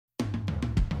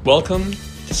Welcome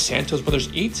to Santos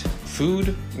Brothers Eat,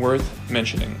 Food Worth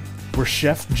Mentioning. Where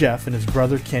Chef Jeff and his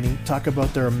brother Kenny talk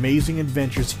about their amazing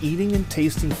adventures eating and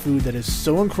tasting food that is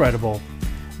so incredible,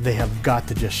 they have got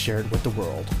to just share it with the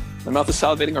world. My mouth is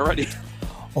salivating already.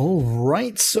 All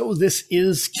right, so this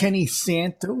is Kenny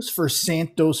Santos for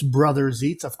Santos Brothers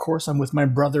Eats. Of course, I'm with my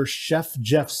brother, Chef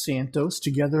Jeff Santos.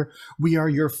 Together, we are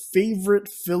your favorite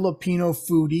Filipino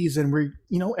foodies, and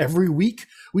every week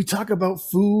we talk about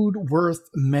food worth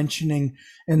mentioning.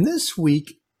 And this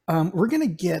week, we're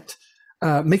going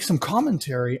to make some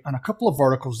commentary on a couple of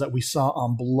articles that we saw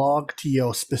on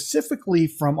BlogTO, specifically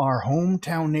from our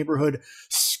hometown neighborhood,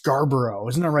 Scarborough.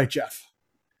 Isn't that right, Jeff?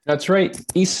 That's right.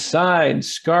 East Side,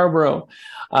 Scarborough.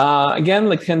 Again,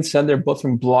 like Ken said, they're both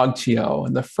from BlogTO.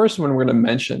 And the first one we're going to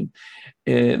mention,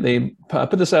 they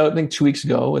put this out, I think, 2 weeks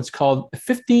ago. It's called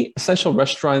 50 Essential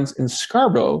Restaurants in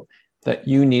Scarborough That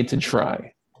You Need to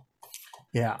Try.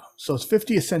 Yeah. So it's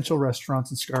 50 essential restaurants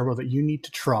in Scarborough that you need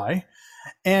to try.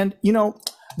 And,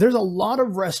 there's a lot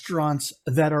of restaurants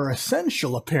that are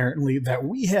essential, apparently, that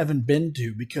we haven't been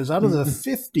to, because out of the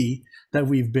 50 that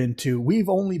we've been to, we've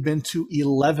only been to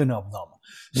 11 of them.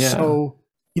 Yeah. So,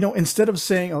 instead of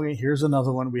saying, okay, here's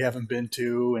another one we haven't been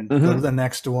to and go to the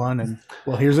next one, and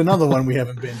well, here's another one we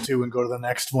haven't been to and go to the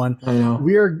next one,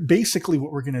 we are basically,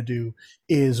 what we're going to do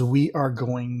is we are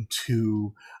going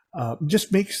to just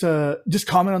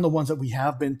comment on the ones that we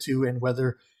have been to and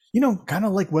whether kind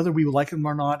of like whether we like them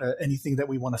or not, anything that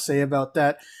we want to say about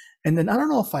that. And then I don't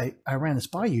know if I ran this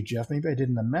by you, Jeff. Maybe I did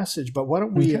in the message, but why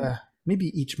don't we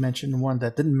maybe each mention one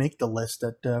that didn't make the list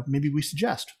that maybe we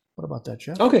suggest. What about that,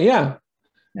 Jeff? Okay, yeah,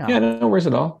 no worries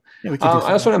at all. Yeah,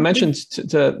 I also want to mention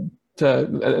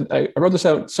I wrote this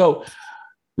out. So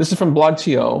this is from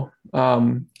BlogTO.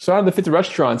 So out of the 50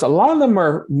 restaurants, a lot of them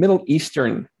are Middle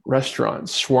Eastern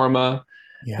restaurants, shawarma,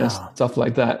 and stuff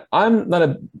like that.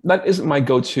 That isn't my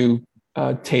go-to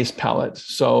taste palette.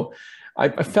 So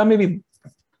I found maybe a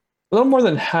little more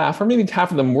than half, or maybe half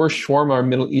of them were shawarma or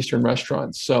Middle Eastern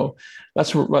restaurants. So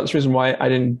that's the reason why I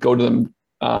didn't go to them.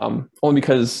 Only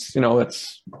because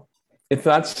if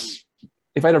I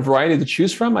had a variety to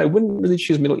choose from, I wouldn't really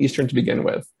choose Middle Eastern to begin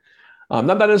with.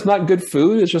 Not that it's not good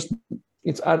food. It's just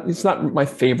it's not my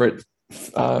favorite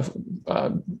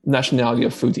nationality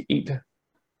of food to eat.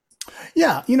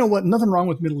 Yeah, you know what? Nothing wrong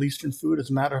with Middle Eastern food. As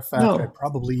a matter of fact, I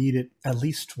probably eat it at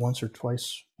least once or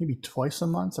twice, maybe twice a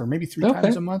month, or maybe three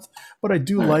times a month. But I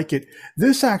do like it.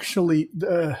 This actually,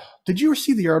 did you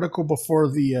see the article before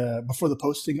the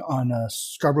posting on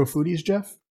Scarborough Foodies,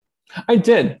 Jeff? I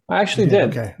did. I actually did.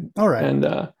 Okay. All right. And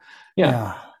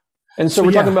And so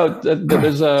we're talking about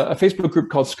there's a Facebook group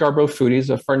called Scarborough Foodies.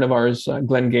 A friend of ours,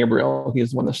 Glenn Gabriel,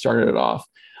 he's the one that started it off.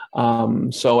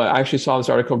 So I actually saw this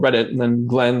article, read it, and then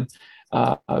Glenn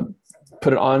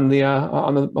put it on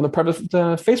the private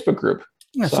Facebook group.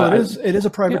 Yeah, so it is a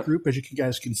private group, as you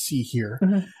guys can see here.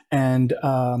 And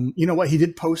you know what? He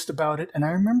did post about it, and I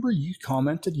remember you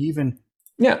commented. You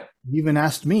even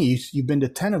asked me. You've been to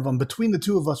 10 of them. Between the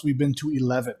two of us, we've been to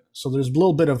 11. So there's a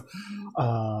little bit of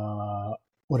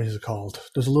what is it called?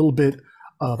 There's a little bit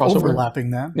of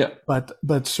overlapping that. Yeah.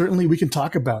 But certainly we can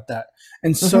talk about that.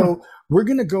 And so we're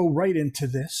going to go right into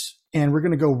this, and we're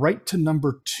going to go right to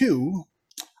number 2.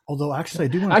 Although actually I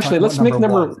do want to let's make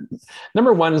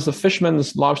number 1 is the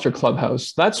Fisherman's Lobster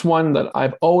Clubhouse. That's one that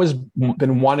I've always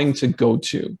been wanting to go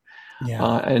to.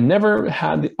 Yeah. And never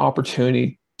had the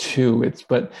opportunity to.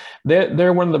 But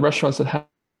they're one of the restaurants that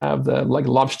have the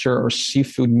lobster or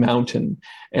seafood mountain,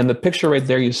 and the picture right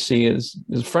there you see is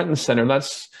front and center.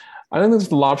 I don't think it's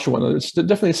the lobster one. It's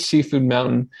definitely a seafood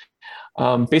mountain.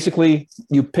 Basically,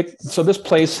 so this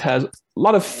place has a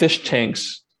lot of fish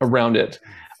tanks around it.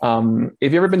 If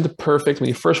you've ever been to Perfect, when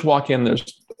you first walk in, there's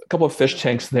a couple of fish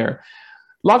tanks there.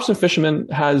 Lobster Fisherman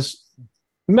has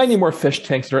many more fish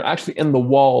tanks that are actually in the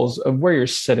walls of where you're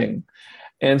sitting.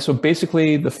 And so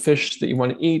basically the fish that you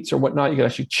want to eat or whatnot, you can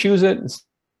actually choose it. It's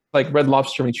like Red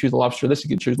Lobster, when you choose the lobster, you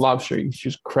can choose lobster, you can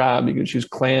choose crab, you can choose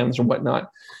clams or whatnot.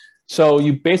 So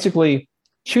you basically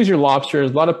choose your lobster.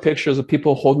 There's a lot of pictures of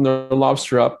people holding their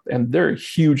lobster up, and they're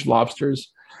huge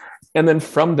lobsters. And then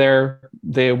from there,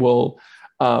 they will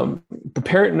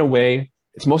prepare it in a way,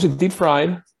 it's mostly deep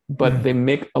fried, but they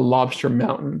make a lobster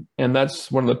mountain. And that's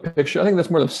one of the pictures. I think that's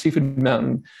more of the seafood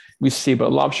mountain we see, but a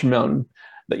lobster mountain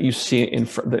that you see in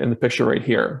the picture right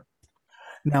here.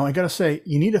 Now, I got to say,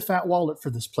 you need a fat wallet for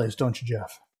this place, don't you,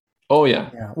 Jeff? Oh, yeah.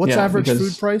 What's average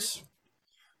food price?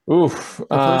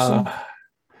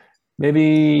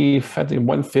 Maybe I think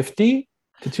 150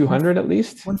 to 200 at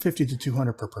least. 150 to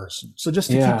 200 per person. So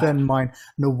just to keep that in mind,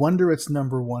 no wonder it's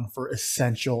number 1 for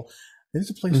essential. It is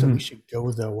a place that we should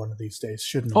go though one of these days,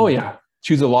 shouldn't we? Oh yeah,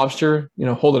 choose a lobster.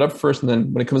 Hold it up first, and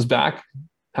then when it comes back,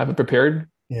 have it prepared.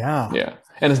 Yeah, yeah,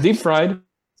 and it's deep fried.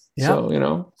 yeah.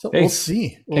 So We'll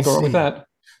see. Can't go wrong with that.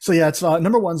 So yeah, it's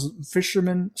number one's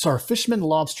Fisherman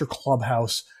Lobster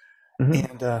Clubhouse,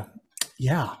 and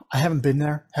yeah, I haven't been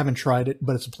there, haven't tried it,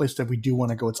 but it's a place that we do want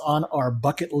to go. It's on our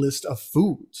bucket list of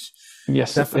foods.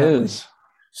 Yes, definitely. It is.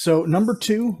 So number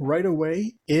two right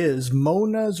away is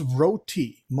Mona's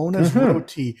Roti. Mona's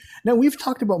Roti. Now we've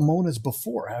talked about Mona's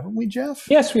before, haven't we, Jeff?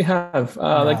 Yes, we have.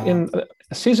 Like in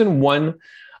season 1,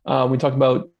 we talked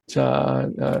about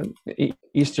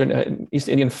East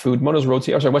Indian food. Mona's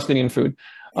Roti, West Indian food.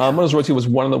 Mona's Roti was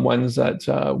one of the ones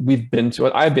that we've been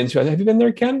to. I've been to. Have you been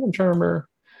there, Ken? I'm trying to remember.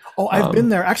 Oh, I've been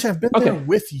there. Actually, I've been there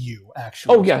with you,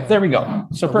 actually. Oh, yeah. There we go.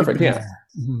 So perfect. Yeah.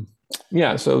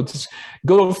 Yeah. So it's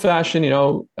good old fashioned,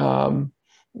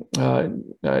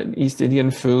 East Indian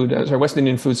food, West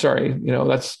Indian food. Sorry.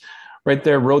 That's right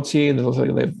there. Roti.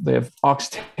 They have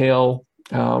oxtail.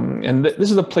 And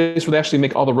this is a place where they actually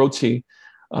make all the roti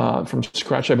from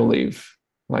scratch, I believe.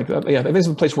 Like that. Yeah. I think this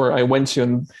is the place where I went to,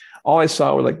 and all I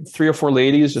saw were like 3 or 4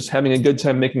 ladies just having a good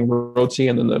time making roti,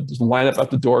 and then just line up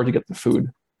at the door to get the food.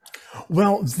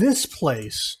 Well, this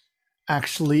place,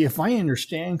 actually, if I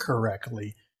understand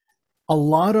correctly, a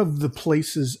lot of the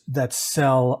places that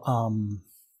sell,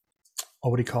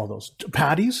 what do you call those?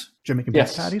 Patties, Jamaican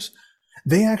beef patties,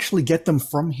 they actually get them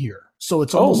from here. So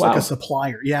it's almost like a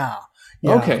supplier. Yeah.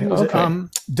 Okay.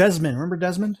 Desmond, remember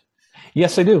Desmond?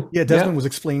 Yes, I do. Yeah, Desmond was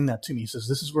explaining that to me. He says,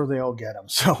 this is where they all get them.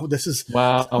 So this is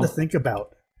something to think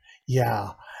about.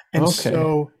 Yeah. And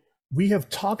so we have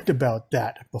talked about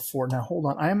that before. Now, hold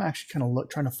on. I am actually kind of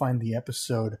trying to find the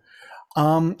episode.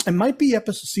 It might be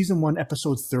season 1,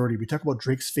 episode 30. We talk about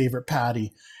Drake's favorite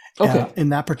patty. In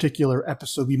that particular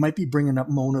episode, we might be bringing up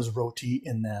Mona's Roti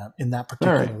in that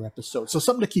particular episode. So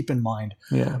something to keep in mind.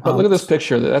 Yeah, but look at this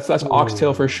picture. That's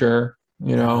oxtail for sure.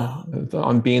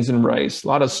 On beans and rice, a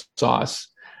lot of sauce.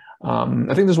 I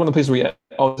think this is one of the places where you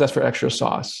always ask for extra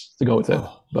sauce to go with it,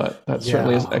 but that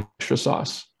certainly is extra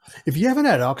sauce. If you haven't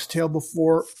had oxtail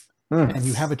before and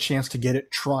you have a chance to get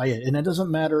it, try it. And it doesn't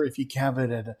matter if you have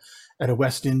it at a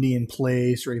West Indian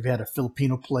place or if you had a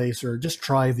Filipino place, or just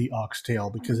try the oxtail,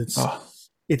 because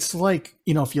it's like,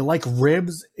 if you like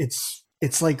ribs, it's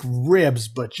like ribs,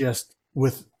 but just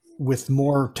with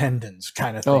more tendons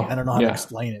kind of thing. I don't know how to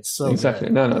explain it. So exactly.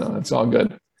 Good. No. It's all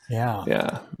good. Yeah.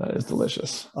 Yeah. That is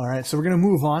delicious. All right. So we're going to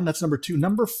move on. That's number 2.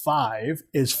 Number 5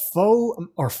 is Pho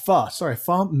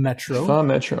Metro. Pho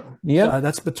Metro. Yeah.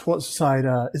 That's beside,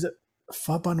 is it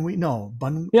Pho Banh Mi? No,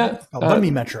 Banh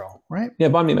Mi Metro, right? Yeah.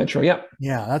 Banh Mi Metro. Yeah.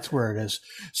 Yeah. That's where it is.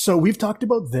 So we've talked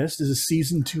about this. This is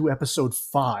season 2, episode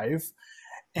 5.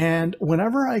 And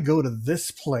whenever I go to this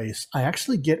place, I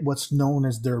actually get what's known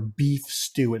as their beef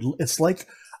stew. It's like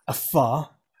a pho.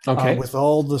 Okay. With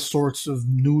all the sorts of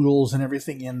noodles and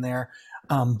everything in there.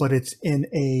 But it's in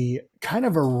a kind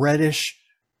of a reddish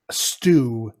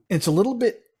stew. It's a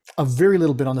very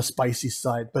little bit on the spicy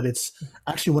side, but it's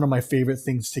actually one of my favorite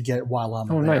things to get while I'm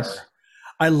there. Nice.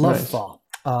 I love pho.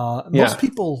 Most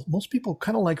people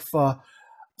kind of like pho.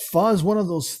 Pho is one of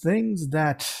those things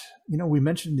that, we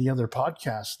mentioned in the other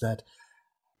podcast that,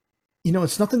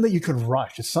 it's nothing that you could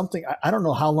rush. It's something, I don't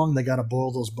know how long they got to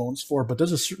boil those bones for, but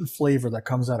there's a certain flavor that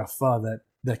comes out of pho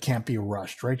that can't be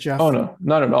rushed, right, Jeff? Oh no,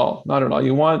 not at all. Not at all.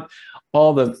 You want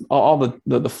all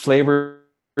the flavors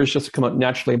just to come out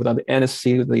naturally without the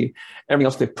anisette, everything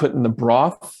else they put in the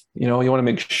broth. You want to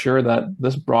make sure that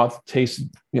this broth tastes,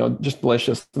 just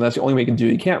delicious. And that's the only way you can do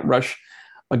it. You can't rush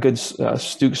a good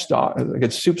soup stock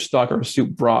or a soup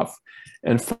broth.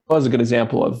 And pho is a good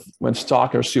example of when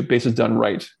stock or soup base is done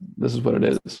right. This is what it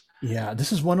is. Yeah,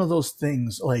 this is one of those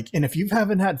things. And if you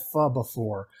haven't had pho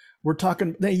before, we're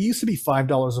talking. They used to be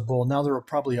 $5 a bowl. Now they're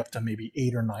probably up to maybe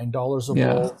 $8 or $9 a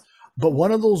bowl. But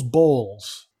one of those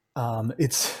bowls,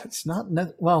 it's not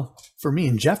for me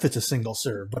and Jeff, it's a single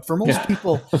serve. But for most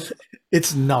people,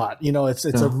 it's not. It's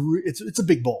a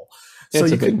big bowl. So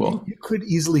you could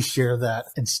easily share that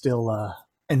and still.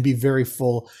 And be very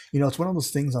full. It's one of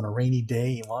those things on a rainy day.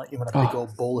 You want a big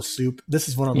old bowl of soup. This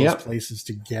is one of those places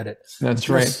to get it. That's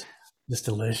right. It's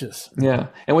delicious. Yeah.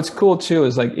 And what's cool too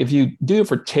is if you do it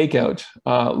for takeout,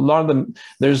 a lot of them,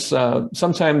 there's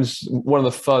sometimes one of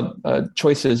the pho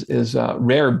choices is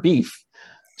rare beef.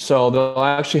 So they'll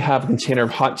actually have a container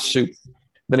of hot soup,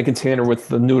 then a container with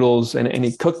the noodles and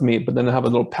any cooked meat, but then they'll have a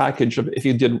little package of, if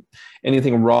you did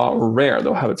anything raw or rare,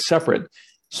 they'll have it separate.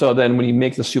 So then when you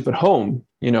make the soup at home,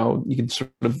 you can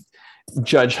sort of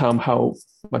judge how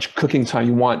much cooking time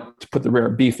you want to put the rare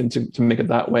beef into to make it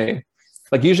that way.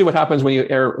 Like usually what happens when you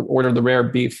order the rare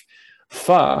beef,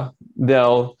 Pho,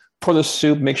 they'll pour the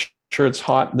soup, make sure it's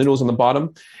hot, noodles on the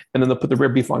bottom, and then they'll put the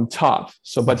rib beef on top.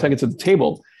 So by the time you get to the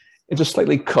table, it's just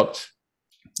slightly cooked.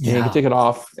 And you can take it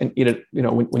off and eat it,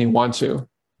 when you want to.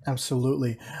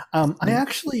 Absolutely. I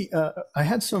actually I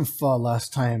had some pho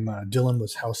last time. Dylan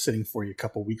was house sitting for you a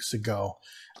couple weeks ago.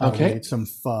 We Okay. ate some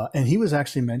pho, and he was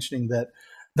actually mentioning that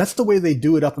that's the way they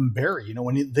do it up in Barrie.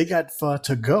 When they got pho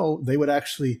to go, they would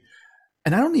actually,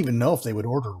 and I don't even know if they would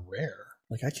order rare.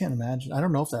 Like I can't imagine. I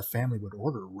don't know if that family would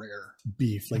order rare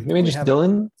beef. Like Maybe just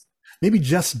Dylan. maybe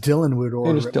just Dylan would Maybe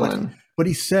order just it. Dylan. But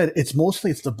he said it's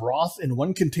the broth in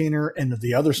one container and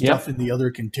the other stuff in the other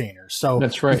container. So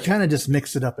That's right. you kind of just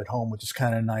mix it up at home, which is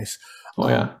kind of nice. Oh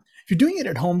yeah. If you're doing it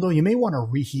at home, though, you may want to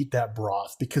reheat that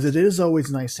broth because it is always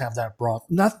nice to have that broth.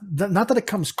 Not that it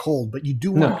comes cold, but you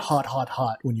do want it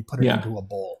hot when you put it into a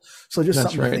bowl. So just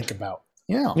something to think about.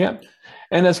 Yeah. Yeah.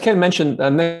 And as Ken mentioned,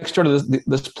 next door to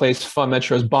this place, Pho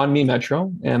Metro, is Banh Mi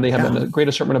Metro. And they have a great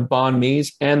assortment of banh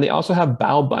mi's. And they also have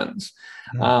bao buns.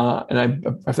 And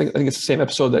I think it's the same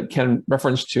episode that Ken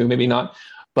referenced to, maybe not.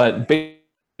 But basically,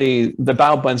 the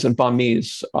bao buns and banh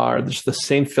mi's are just the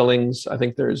same fillings. I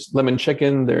think there's lemon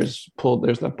chicken, there's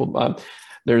a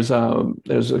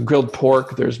grilled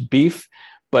pork, there's beef.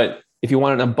 But if you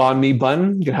want a banh mi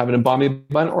bun, you can have it in a banh mi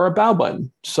bun or a bao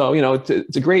bun. So,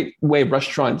 it's a great way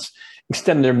restaurants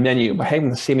extend their menu by having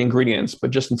the same ingredients,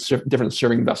 but just in different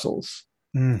serving vessels.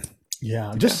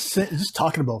 Yeah. Just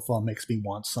talking about pho makes me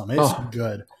want some. It's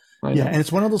good. Yeah. And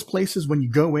it's one of those places when you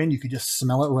go in, you can just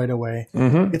smell it right away.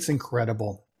 Mm-hmm. It's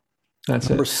incredible. That's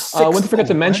Number it. 6, one to forget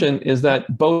to mention is that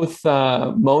both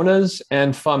Mona's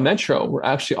and Pho Metro were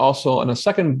actually also on a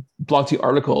second Blog T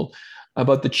article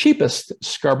about the cheapest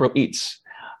Scarborough eats.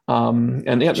 And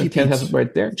Ken has it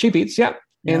right there. Cheap Eats,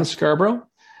 in Scarborough.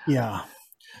 Yeah.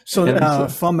 So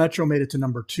Pho Metro made it to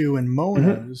number 2 and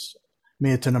Mona's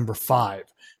made it to number 5.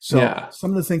 So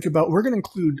something to think about. We're going to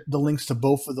include the links to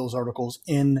both of those articles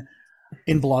in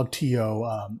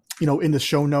BlogTO, in the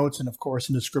show notes, and of course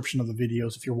in the description of the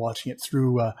videos if you're watching it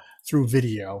through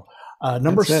video.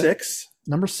 Number 6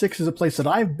 is a place that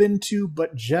I've been to,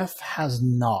 but Jeff has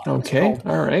not. Okay,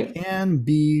 all right.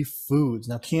 Can-Be Foods.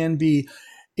 Now, Can-Be,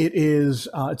 it is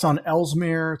it's on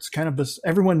Ellesmere. It's kind of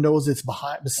everyone knows it's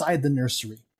beside the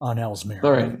nursery on Ellesmere.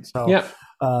 All right.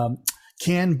 So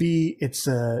Can-Be, it's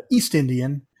East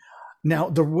Indian. Now,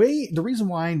 the reason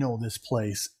why I know this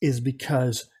place is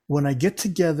because when I get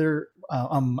together,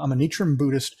 I'm a Nichiren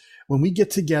Buddhist. When we get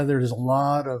together, there's a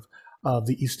lot of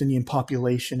the East Indian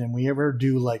population, and we ever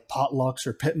do like potlucks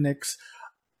or picnics.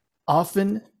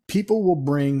 Often, people will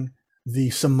bring the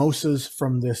samosas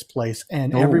from this place,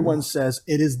 and everyone says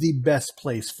it is the best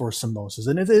place for samosas,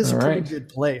 and it is a pretty good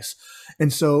place.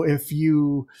 And so, if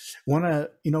you want to,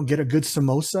 get a good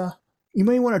samosa, you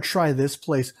may want to try this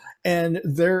place, and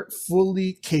they're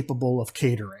fully capable of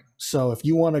catering. So if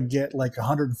you want to get like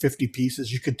 150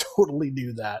 pieces, you could totally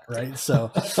do that, right?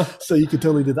 So you could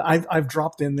totally do that. I've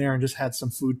dropped in there and just had some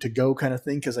food to go kind of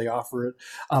thing because they offer it.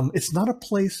 It's not a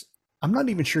place. I'm not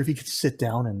even sure if you could sit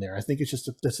down in there. I think it's just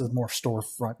this is more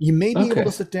storefront. You may be able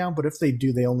to sit down, but if they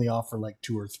do, they only offer like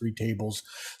 2 or 3 tables,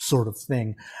 sort of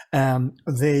thing.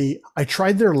 I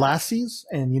tried their lassies,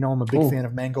 and I'm a big fan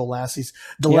of mango lassies.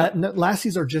 The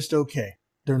lassies are just okay.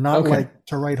 They're not like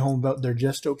to write home about. They're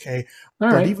just okay.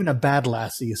 But even a bad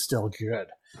lassi is still good.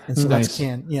 And so that's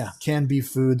Can-Be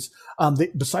Foods.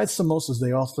 Besides samosas,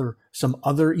 they offer some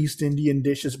other East Indian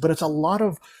dishes, but it's a lot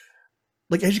of,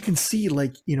 like, as you can see,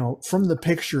 like, from the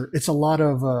picture, it's a lot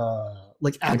of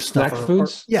like snack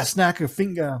foods.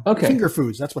 Finger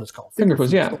foods. That's what it's called. Finger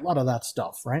foods. Yeah, a lot of that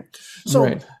stuff, right?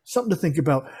 So something to think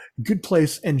about. Good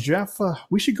place. And Jeff,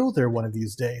 we should go there one of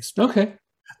these days. Okay.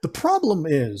 The problem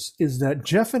is that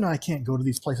Jeff and I can't go to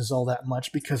these places all that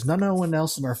much because no one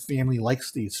else in our family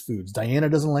likes these foods. Diana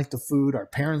doesn't like the food. Our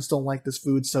parents don't like this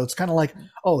food. So it's kind of like,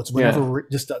 it's whenever we're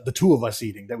just the 2 of us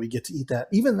eating that we get to eat that.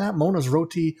 Even that Mona's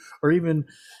roti, or even,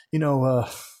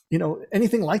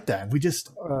 anything like that. We just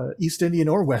East Indian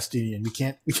or West Indian.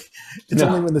 It's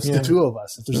only when it's the 2 of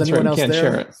us. If there's anyone else there,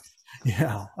 share it.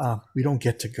 We don't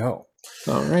get to go.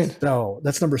 All right. So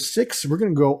that's number 6. We're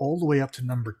going to go all the way up to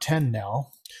number 10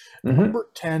 now. Number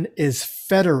 10 is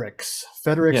Federic's.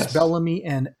 Bellamy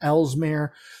and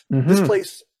Ellesmere. This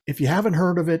place, if you haven't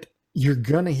heard of it, you're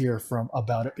going to hear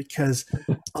about it because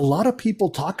a lot of people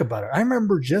talk about it. I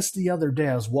remember just the other day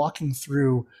I was walking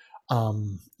through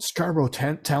Scarborough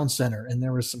Town Center, and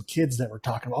there were some kids that were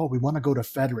talking about, we want to go to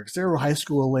Federic's. They were high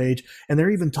school age, and they're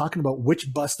even talking about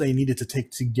which bus they needed to take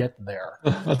to get there.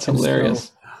 That's hilarious.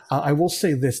 So, I will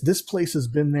say this place has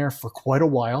been there for quite a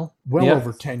while,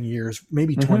 over 10 years,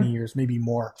 maybe 20 years, maybe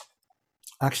more.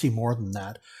 Actually, more than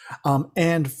that.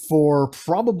 And for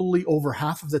probably over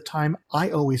half of the time, I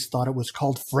always thought it was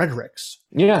called Frederick's.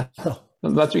 Yeah, that's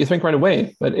what you think right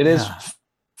away, but it is Yeah,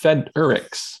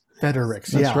 Federic's.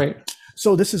 Frederick's. That's Yeah. right.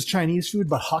 So this is Chinese food,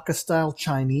 but Hakka style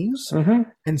Chinese. Hmm.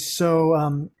 And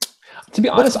so, To be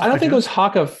what's honest, I don't think it Hakka? was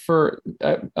Hakka for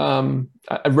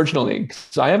originally,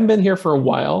 because I haven't been here for a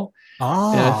while, and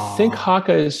I think Ah,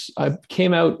 Hakka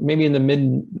came out maybe in the mid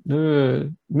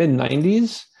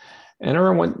 '90s. And I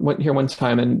remember went here one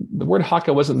time, and the word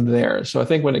Hakka wasn't there. So I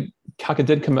think when Hakka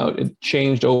did come out, it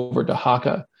changed over to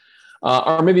Hakka.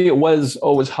 Or maybe it was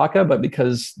always Hakka, but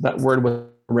because that word was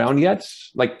around yet,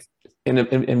 like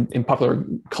in popular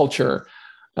culture,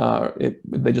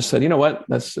 they just said, you know what,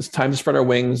 it's time to spread our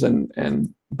wings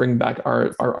and bring back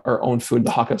our own food,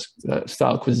 the Hakka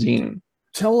style cuisine.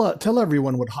 tell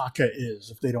everyone what Hakka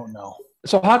is if they don't know.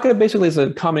 So Hakka basically is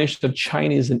a combination of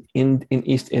Chinese and in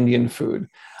East Indian food.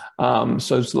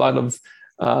 So it's a lot of,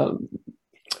 uh,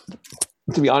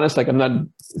 to be honest, like I'm not.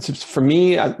 For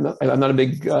me, I'm not a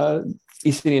big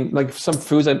East Indian. Like some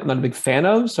foods, I'm not a big fan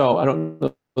of. So I don't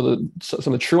know some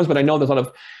of the true ones, but I know there's a lot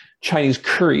of Chinese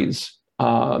curries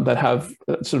that have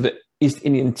sort of the East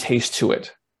Indian taste to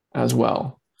it as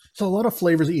well. So a lot of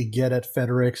flavors that you get at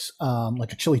Frederick's,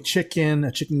 like a chili chicken,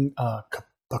 a chicken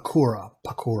pakora. I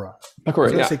was Pakora,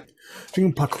 gonna yeah, say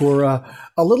chicken pakora.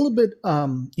 A little bit,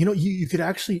 you could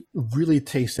actually really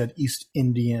taste that East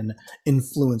Indian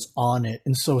influence on it,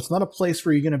 and so it's not a place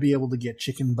where you're going to be able to get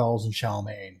chicken balls and chow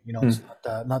mein. It's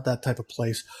mm, not that type of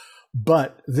place.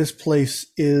 But this place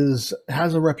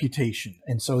has a reputation,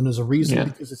 and so there's a reason yeah,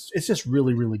 because it's just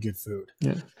really really good food.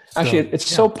 yeah. Actually, So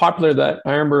it's yeah. so popular that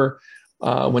I remember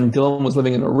when Dylan was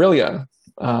living in Aurelia.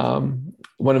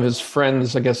 One of his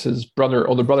friends, I guess his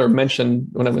older brother, mentioned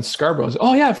when I went to Scarborough. I was,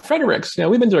 oh yeah, Fredericks. Yeah,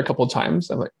 we've been there a couple of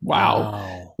times. I'm like, wow,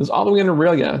 Wow. it's all the way in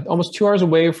Aurelia, almost 2 hours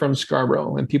away from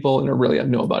Scarborough, and people in Aurelia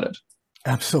know about it.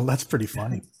 Absolutely, that's pretty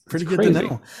funny. It's Pretty good to crazy.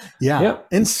 know. Yeah, Yeah,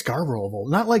 in Scarborough,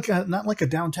 not like a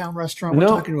downtown restaurant. We're no,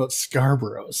 talking about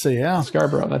Scarborough. So yeah,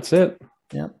 Scarborough. That's it.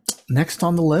 yeah. Next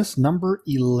on the list, number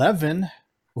 11,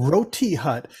 Roti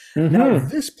Hut. Now Hmm.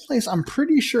 this place, I'm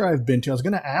pretty sure I've been to. I was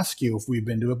going to ask you if we've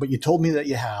been to it, but you told me that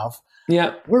you have.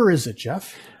 Yeah, Where is it,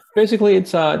 Jeff? basically,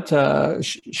 it's at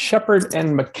Shepherd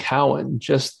and McCowan,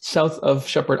 just south of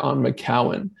Shepherd on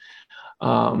McCowan.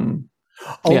 Um,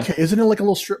 yeah, Okay, isn't it like a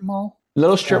little strip mall?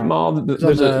 little strip Uh, mall. it's on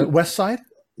There's the a west side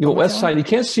of west McAllen. side. You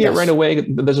can't see it right Yes. away.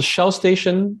 There's a Shell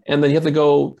station, and then you have to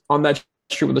go on that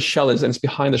street where the Shell is, and it's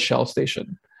behind the Shell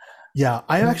station. Yeah,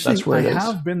 That's where I it is.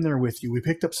 have been there with you. We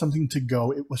picked up something to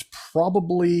go. It was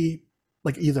probably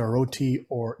like either a roti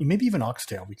or maybe even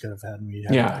oxtail we could have had when we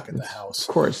had it Yeah, back at the of house.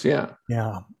 course. Yeah,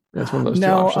 Yeah. that's one of those two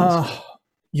Now,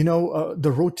 options.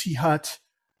 the roti hut,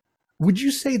 would you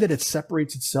say that it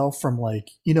separates itself from like,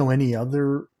 any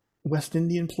other West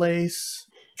Indian place?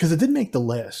 Because it did make the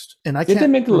list and I It did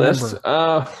can't make the list.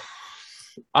 remember.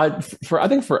 I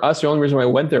think for us, the only reason why I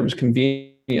went there was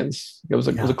convenience. It was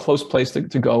Yeah. a close place to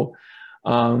go.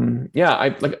 Yeah, I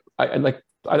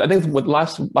think what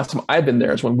last time I've been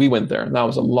there is when we went there, and that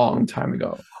was a long time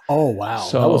ago. Oh, wow.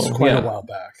 That was So quite a yeah, while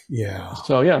back. Yeah.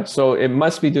 so it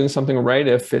must be doing something right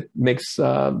if it makes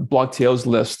Block TO's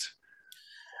list.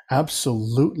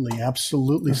 Absolutely,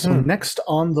 absolutely. So Hmm. next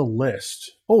on the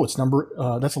list, it's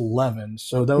that's 11.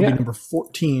 So that would be Yeah, number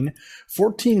 14.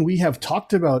 14 we have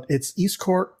talked about. It's East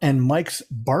Court and Mike's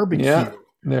yeah. Barbecue.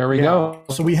 There we Yeah. go.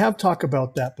 So we have talked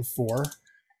about that before.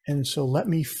 And so let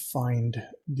me find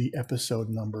the episode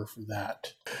number for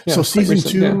that. Yeah, So it's quite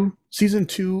recent. Yeah. season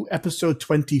 2, episode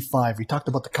 25. We talked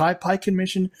about the Kai Pike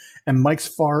Commission and Mike's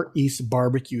Far East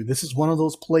Barbecue. This is one of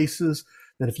those places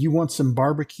that if you want some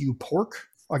barbecue pork,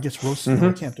 I guess roast. No, I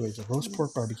Hmm. can't do it. It's a roast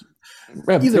pork barbecue.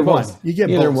 Yeah, Either one, both. you get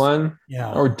Either both. one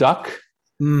Yeah. or duck.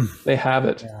 Mm, They have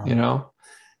it. yeah.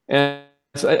 And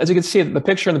so, as you can see, the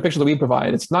picture and the picture that we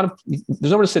provide, there's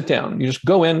nowhere to sit down. You just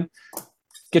go in,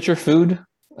 get your food.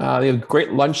 They have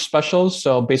great lunch specials.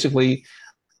 So basically,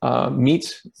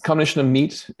 combination of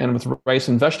meat and with rice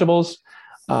and vegetables.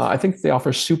 I think they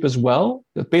offer soup as well.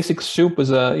 The basic soup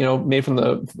is made from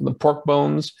the pork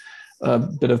bones, a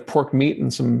bit of pork meat,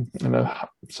 and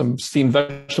some steamed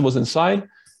vegetables inside.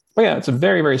 But yeah, it's a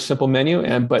very very simple menu,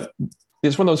 but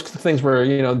it's one of those things where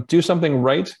do something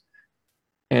right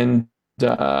and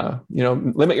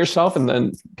limit yourself, and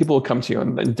then people will come to you.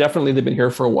 And definitely, they've been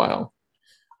here for a while.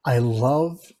 I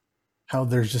love how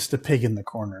there's just a pig in the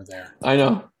corner there. I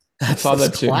know. I saw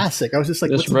that too. Classic. I was just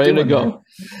like, Just what's he ready to doing there? go.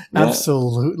 Yeah.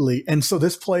 Absolutely. And so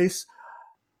this place,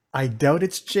 I doubt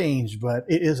it's changed, but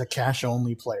it is a cash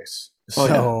only place.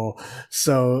 Oh, yeah.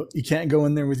 So you can't go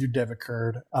in there with your debit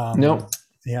card. No.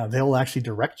 yeah, they'll actually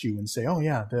direct you and say, "Oh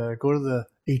yeah, go to the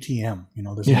ATM." You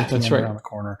know, there's an Yeah, that's ATM right. around the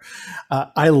corner.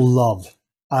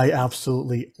 I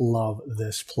absolutely love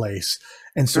this place.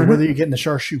 And so whether Hmm. you're getting the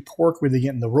char pork, whether you're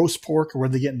getting the roast pork, or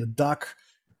whether you're getting the duck,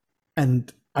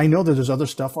 and I know that there's other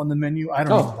stuff on the menu, I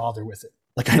don't even Oh, bother with it.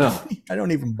 Like no, I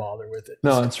don't even bother with it.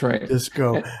 no, that's right. Just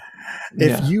go. Eh,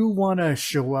 If Yeah. you want to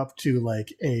show up to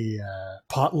like a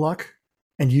potluck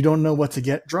and you don't know what to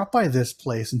get, drop by this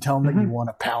place and tell them that you Hmm. want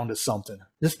a pound of something.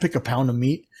 Just pick a pound of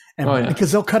meat, Oh, and yeah.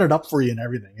 because they'll cut it up for you and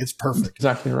everything. It's perfect.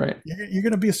 Exactly right. You're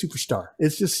going to be a superstar.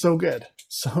 It's just so good.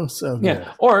 So good.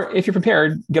 Yeah. Or if you're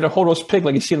prepared, get a whole roast pig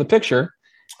like you see in the picture.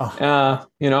 Oh,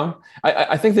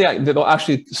 I think they'll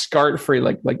actually scar it for you,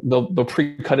 like they'll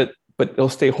pre-cut it, but it'll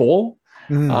stay whole.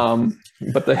 mm,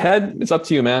 But the head, it's up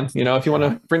to you, man. If you want yeah.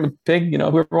 to bring the pig,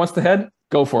 whoever wants the head,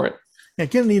 go for it. Yeah, you're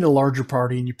going to need a larger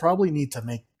party, and you probably need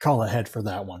to call ahead for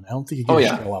that one. I don't think you Oh can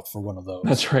yeah, show up for one of those.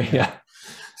 that's right. Yeah. Yeah,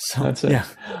 So, that's it.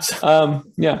 yeah. So,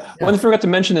 Yeah. yeah. One thing I forgot to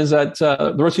mention is that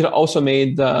the Rosita also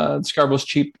made Scarborough's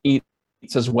cheap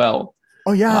eats as well.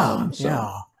 Oh, yeah. So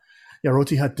Yeah. Yeah,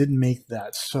 Roti Hut didn't make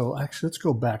that. So actually, let's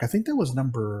go back. I think that was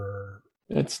number.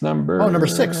 it's Oh, number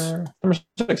six. number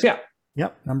six. Yeah,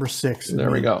 Yep, number six. It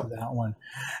there we made it to go. that one.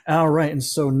 All right, and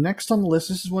so next on the list,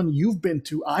 this is one you've been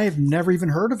to. I have never even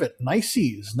heard of it.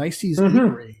 Nicey's Mhm.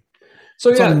 Eatery. So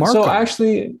It's on yeah, so Markham.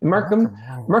 actually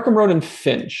Wow. Markham Road in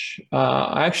Finch.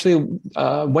 I actually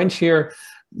went here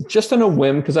just on a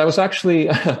whim because I was actually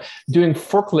doing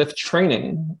forklift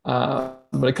training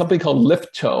with a company called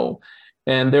Lifto,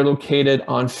 and they're located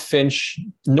on Finch,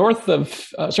 on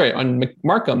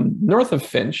Markham, north of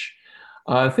Finch.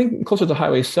 I think closer to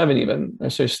Highway 7 even,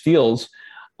 so Steeles.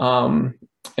 And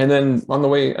then on the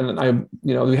way, and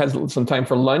we had some time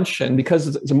for lunch, and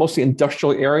because it's a mostly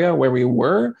industrial area where we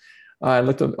were, I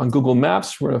looked up on Google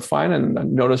Maps where to find, and I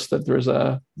noticed that there's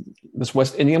this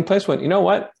West Indian place. Went, you know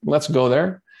what? Let's go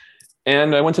there.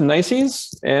 And I went to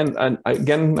Nicey's, and I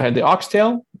had the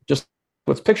oxtail, just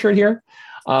what's pictured here.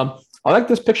 I like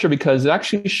this picture because it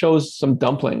actually shows some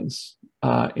dumplings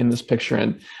in this picture,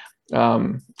 and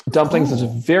dumplings is a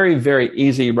very, very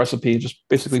easy recipe. Just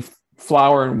basically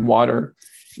flour and water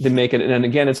to make it. And then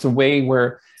again, it's a way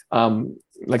where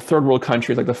like third world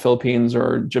countries like the Philippines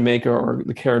or Jamaica or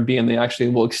the Caribbean, they actually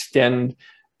will extend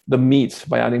the meat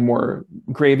by adding more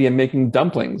gravy and making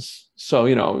dumplings. So,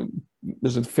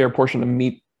 there's a fair portion of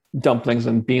meat, dumplings,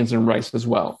 and beans and rice as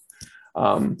well.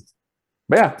 But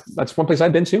yeah, that's one place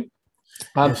I've been to.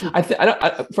 If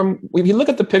you look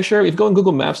at the picture, if you go on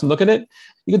Google Maps and look at it,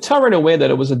 you can tell right away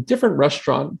that it was a different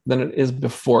restaurant than it is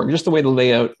before, just the way the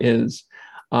layout is.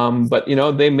 But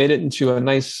they made it into a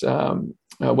nice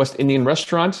West Indian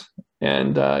restaurant,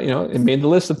 and it made the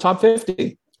list of top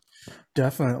 50.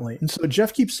 Definitely. And so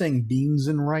Jeff keeps saying beans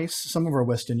and rice. Some of our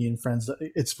West Indian friends,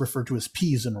 it's referred to as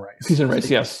peas and rice. Peas and rice,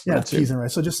 yes. Yeah, peas and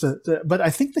rice. So but I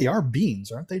think they are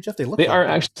beans, aren't they, Jeff? They are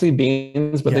actually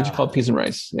beans, but they just call it peas and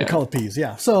rice. Yeah. They call it peas,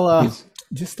 yeah. So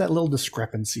just that little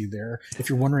discrepancy there. If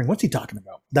you're wondering, what's he talking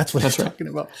about? That's what he's talking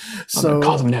about. So I'm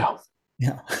call them now.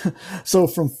 Yeah. So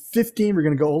from 15, we're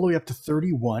going to go all the way up to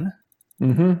 31.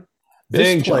 Mm-hmm.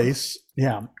 This place,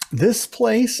 this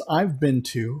place I've been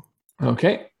to.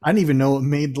 Okay. I didn't even know it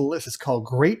made the list. It's called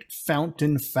Great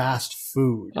Fountain Fast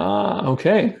Food.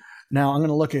 Okay. Now I'm going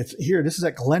to look at here. This is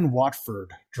at Glen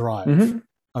Watford Drive. Mm-hmm.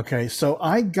 Okay. So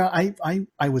I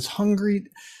was hungry.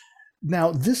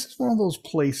 Now this is one of those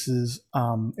places.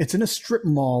 It's in a strip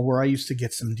mall where I used to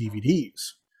get some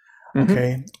DVDs.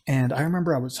 Okay. And I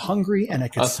remember I was hungry and I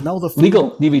could smell the food.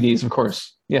 Legal DVDs, of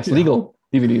course. Yes, legal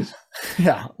DVDs.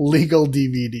 Yeah, legal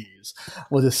DVDs.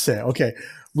 We'll just say, okay.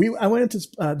 I went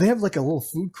into, they have like a little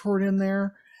food court in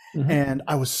there, and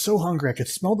I was so hungry. I could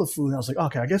smell the food, and I was like,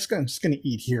 okay, I guess I'm just going to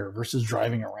eat here versus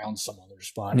driving around some other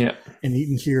spot and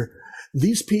eating here.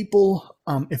 These people,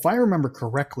 if I remember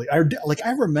correctly, I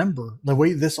remember the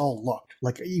way this all looked.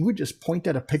 Like you would just point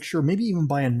at a picture, maybe even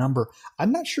by a number.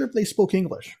 I'm not sure if they spoke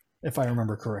English, if I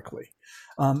remember correctly.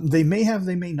 They may have,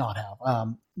 they may not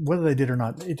have. Whether they did or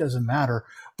not, it doesn't matter.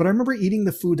 But I remember eating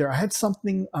the food there. I had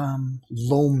something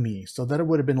lomi, so that it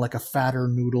would have been like a fatter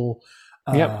noodle.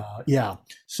 Yeah.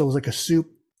 So it was like a soup.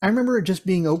 I remember it just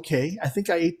being okay. I think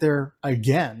I ate there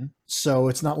again, so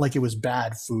it's not like it was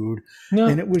bad food. No.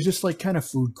 And it was just like kind of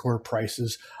food court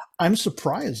prices. I'm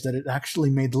surprised that it actually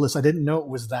made the list. I didn't know it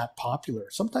was that popular.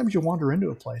 Sometimes you wander into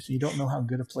a place and you don't know how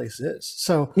good a place is.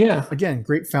 So again,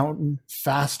 Great Fountain,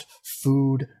 fast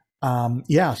food. So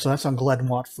that's on Glen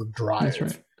Watford Drive. That's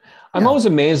right. I'm always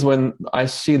amazed when I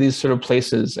see these sort of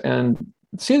places and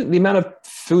see the amount of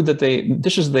food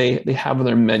dishes they have on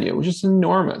their menu, which is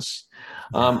enormous.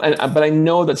 But I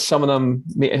know that some of them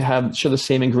may share the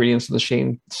same ingredients,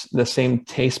 the same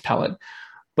taste palette.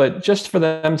 But just for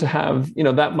them to have,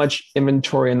 that much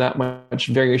inventory and that much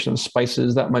variation of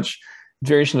spices, that much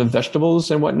variation of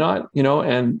vegetables and whatnot,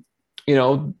 and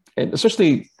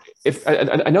especially if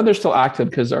I know they're still active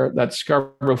because that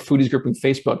Scarborough Foodies group in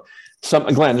Facebook,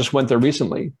 Glenn just went there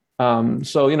recently.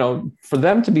 So, for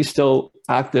them to be still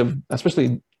active,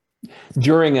 especially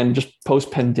during and just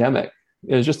post-pandemic,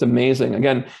 is just amazing.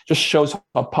 Again, just shows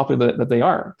how popular that they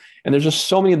are. And there's just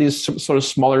so many of these sort of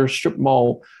smaller strip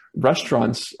mall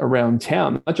restaurants around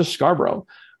town, not just Scarborough,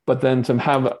 but then to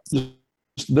have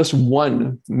this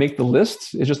one make the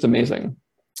list is just amazing.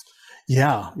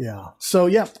 Yeah. So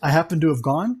I happen to have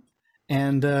gone,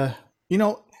 and it's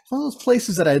one of those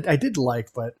places that I did like,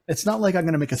 but it's not like I'm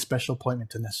going to make a special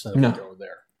appointment to necessarily go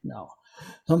there. No.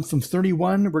 From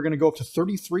 31, we're going to go up to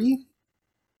 33.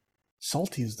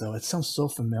 Salties, though, it sounds so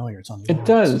familiar. It's on the It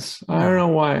does. I don't know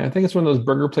why. I think it's one of those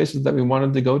burger places that we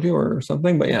wanted to go to or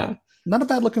something, but yeah. Not a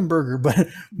bad looking burger, but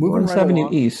moving right Avenue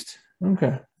along. East.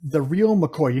 Okay. The Real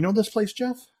McCoy. You know this place,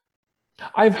 Jeff?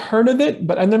 I've heard of it,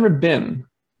 but I've never been.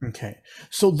 Okay.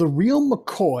 So the Real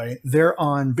McCoy, they're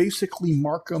on basically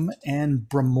Markham and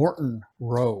Bramorton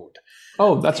Road.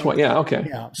 Oh, that's what. Yeah. Okay.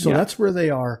 Yeah. So that's where they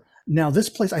are. Now, this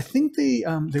place, I think they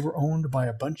were owned by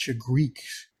a bunch of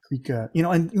Greeks. And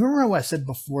remember how I said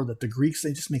before that the Greeks,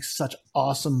 they just make such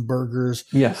awesome burgers.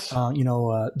 Yes.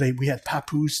 We had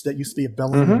Papoose that used to be at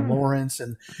Bellingham and Lawrence,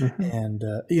 and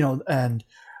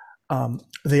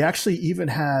they actually even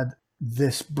had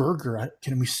this burger.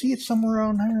 Can we see it somewhere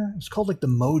around here? It's called like the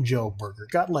Mojo Burger.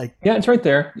 It's right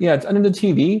there. Yeah, it's under the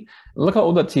TV. Look how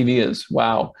old that TV is.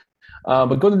 Wow.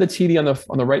 But go to the TV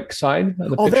on the right side.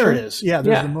 There it is. Yeah,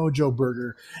 there's the Mojo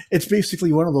Burger. It's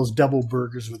basically one of those double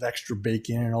burgers with extra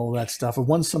bacon and all that stuff. It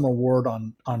won some award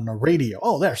on the radio.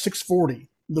 Oh, there, 640.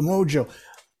 The Mojo.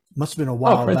 Must have been a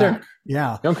while back. There.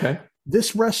 Yeah. Okay.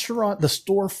 This restaurant, the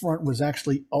storefront was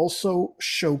actually also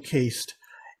showcased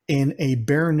in a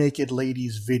Bare Naked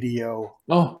Ladies video.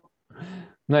 Oh,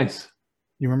 nice.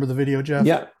 You remember the video, Jeff?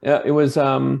 Yeah. It was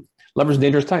Lovers in a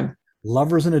Dangerous Time.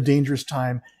 Lovers in a Dangerous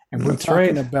Time. And we're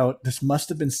talking about, this must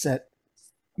have been set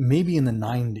maybe in the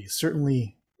 90s,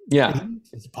 certainly. Yeah. 80s?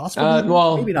 Is it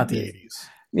possible? Maybe not the 80s.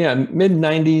 Yeah,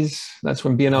 mid-90s. That's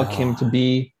when B&L came to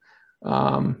be.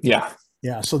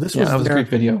 Yeah. So this was a great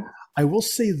video. I will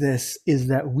say this, is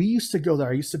that we used to go there.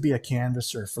 I used to be a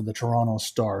canvasser for the Toronto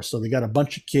Star. So they got a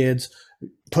bunch of kids,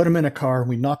 put them in a car, and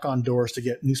we knock on doors to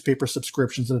get newspaper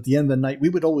subscriptions. And at the end of the night, we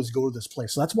would always go to this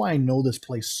place. So that's why I know this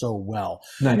place so well.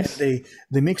 Nice. And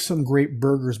they make some great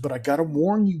burgers, but I got to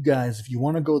warn you guys, if you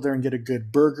want to go there and get a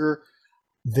good burger,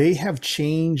 they have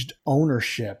changed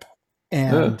ownership.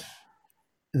 And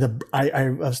I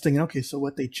was thinking, okay, so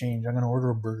what they changed? I'm going to order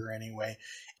a burger anyway.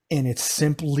 And it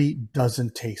simply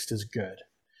doesn't taste as good.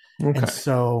 Okay. And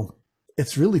so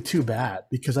it's really too bad,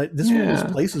 because this is one of those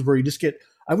places where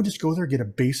I would just go there, get a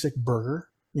basic burger,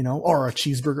 or a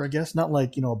cheeseburger, I guess, not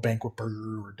like, a banquet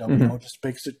burger or just a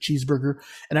basic cheeseburger.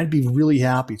 And I'd be really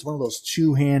happy. It's one of those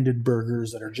two-handed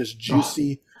burgers that are just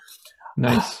juicy.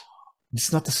 Nice.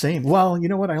 It's not the same. Well, you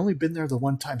know what? I only been there the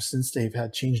one time since they've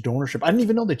had changed ownership. I didn't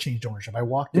even know they changed ownership. I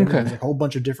walked in, there was like a whole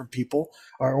bunch of different people.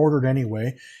 I ordered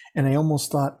anyway, and I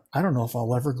almost thought, I don't know if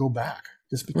I'll ever go back,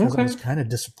 just because I was kind of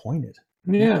disappointed.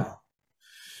 Yeah,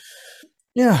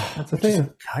 that's the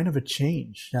thing. Kind of a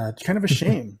change. It's kind of a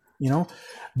shame,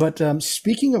 But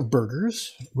speaking of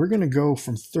burgers, we're going to go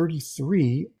from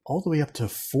 33 all the way up to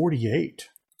 48.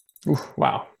 Oof,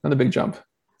 wow, another big jump.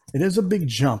 It is a big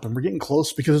jump, and we're getting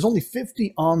close because there's only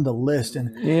 50 on the list,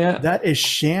 and that is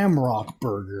Shamrock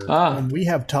Burger. And we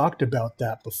have talked about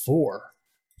that before.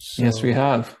 So yes, we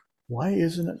have. Why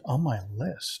isn't it on my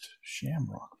list?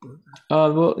 Shamrock Burger.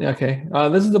 Okay.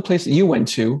 This is the place that you went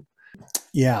to.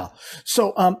 Yeah.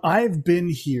 So I've been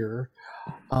here.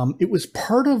 It was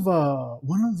part of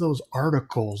one of those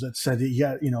articles that said,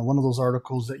 one of those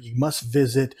articles that you must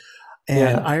visit.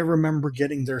 And I remember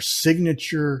getting their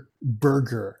signature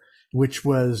burger, which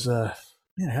was,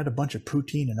 it had a bunch of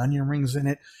poutine and onion rings in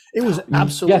it. It was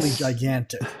absolutely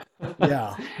gigantic.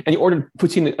 Yeah. And you ordered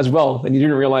poutine as well, and you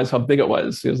didn't realize how big it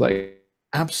was. It was like,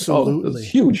 absolutely. It was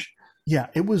huge. Yeah,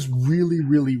 it was really,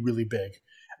 really, really big.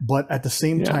 But at the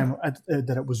same time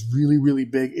that it was really, really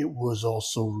big, it was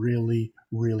also really,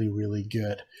 really, really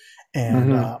good.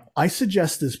 And I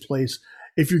suggest this place.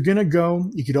 If you're going to go,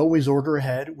 you could always order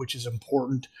ahead, which is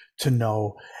important to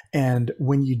know. And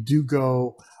when you do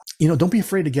go, don't be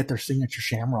afraid to get their signature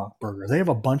Shamrock Burger. They have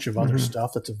a bunch of other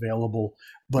stuff that's available,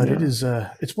 but it's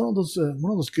one of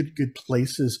those good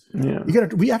places. Yeah. We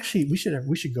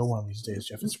should go one of these days,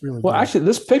 Jeff. It's really well. good. Actually,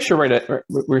 this picture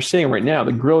we're seeing right now,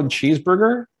 the grilled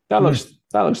cheeseburger, that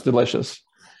looks delicious,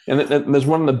 and there's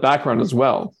one in the background as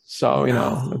well. So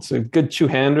it's a good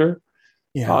two-hander.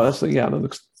 Yeah. Oh, that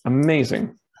looks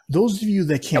amazing. Those of you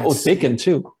that can't with bacon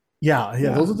too. Yeah.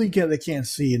 Those of you that can't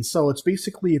see, and so it's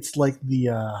like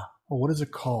the what is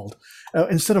it called?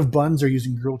 Instead of buns, they're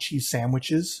using grilled cheese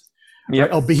sandwiches. Yeah.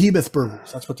 Right? Oh, Behemoth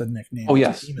Burgers. That's what the nickname. Oh,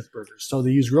 yes. Behemoth Burgers. So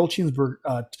they use grilled cheese burger.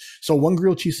 So one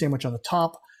grilled cheese sandwich on the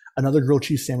top, another grilled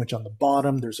cheese sandwich on the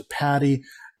bottom. There's a patty.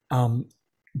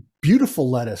 Beautiful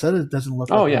lettuce. That doesn't look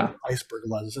like iceberg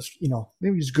lettuce. That's,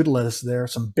 maybe just good lettuce there.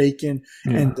 Some bacon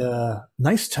and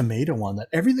nice tomato on that.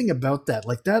 Everything about that,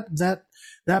 like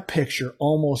that picture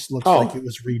almost looks like it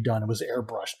was redone. It was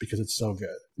airbrushed because it's so good.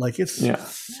 Like it's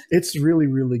really,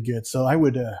 really good. So I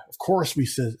would, of course, we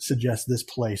suggest this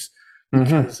place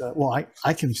because,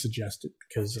 I can suggest it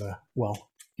because,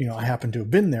 I happen to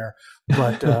have been there,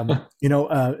 but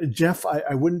Jeff,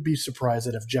 I wouldn't be surprised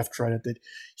that if Jeff tried it, that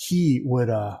he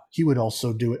would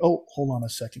also do it. Oh, hold on a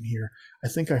second here. I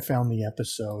think I found the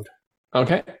episode.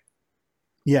 Okay.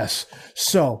 Yes.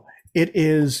 So it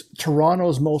is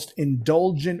Toronto's most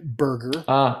indulgent burger.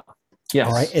 Yes.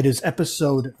 All right. It is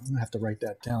episode. I'm gonna have to write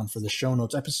that down for the show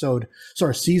notes.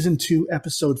 Season 2,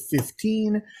 episode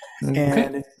 15,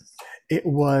 and it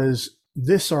was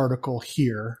this article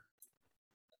here.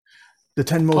 The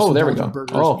 10 most indulgent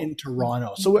burgers in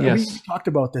Toronto. So we talked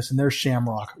about this, and there's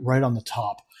Shamrock right on the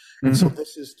top. And so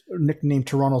this is nicknamed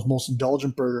Toronto's most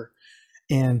indulgent burger.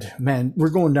 And man, we're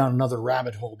going down another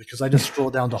rabbit hole because I just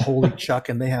scrolled down to Holy Chuck,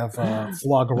 and they have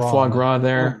foie gras. Foie gras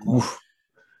there.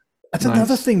 That's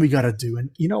another thing we got to do.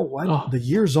 And you know what? The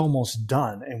year's almost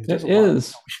done. And it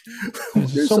is.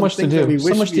 There's so much to do.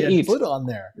 So much to eat. Put on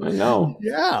there. I know.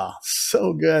 Yeah,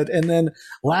 so good. And then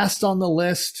last on the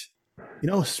list,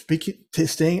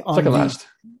 staying on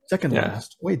second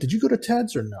last. Wait, did you go to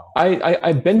Ted's or no?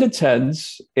 I've been to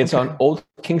Ted's. It's on Old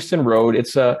Kingston Road.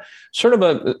 It's a sort of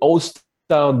an old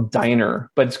style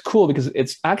diner, but it's cool because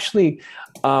it's actually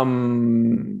oh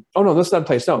no, that's not a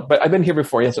place. No, but I've been here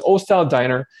before. Yeah, it's an old style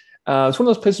diner. It's one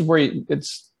of those places where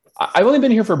I've only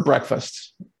been here for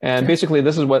breakfast, and basically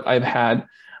this is what I've had.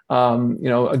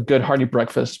 A good hearty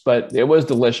breakfast, but it was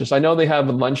delicious. I know they have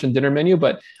a lunch and dinner menu,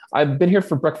 but I've been here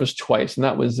for breakfast twice, and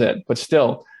that was it. But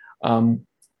still, homemade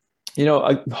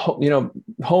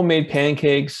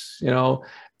pancakes.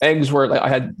 Eggs were I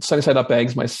had sunny side up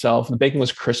eggs myself. The bacon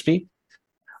was crispy.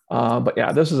 But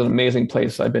yeah, this is an amazing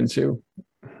place I've been to.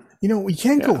 We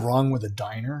can't go wrong with a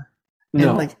diner.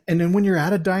 No. And then when you're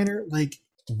at a diner,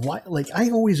 why? I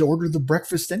always order the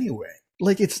breakfast anyway.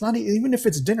 It's not even if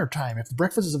it's dinner time. If the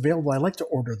breakfast is available, I like to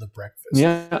order the breakfast.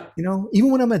 Yeah.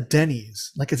 Even when I'm at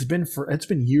Denny's, it's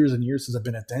been years and years since I've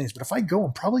been at Denny's. But if I go,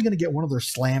 I'm probably going to get one of their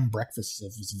slam breakfasts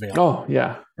if it's available. Oh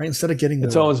yeah. Right. Instead of getting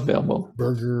it's always available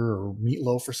burger or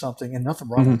meatloaf or something, and nothing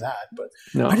wrong with that. But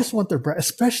I just want their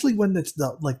especially when it's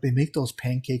they make those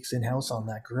pancakes in house on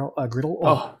that griddle.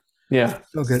 Oh yeah.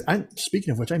 So good.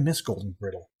 Speaking of which, I miss Golden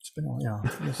Griddle. It's been I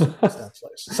miss that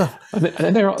place. So I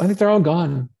think they're all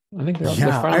gone. I think they're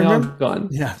finally all gone.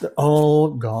 Yeah, they're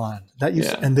all gone.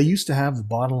 And they used to have the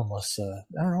bottomless. I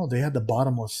don't know. They had the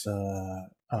bottomless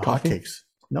hotcakes.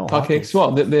 No hotcakes.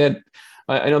 Well, they had.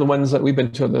 I know the ones that we've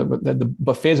been to the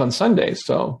buffets on Sundays.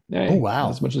 So oh wow,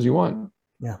 as much as you want.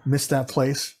 Yeah, missed that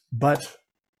place, but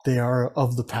they are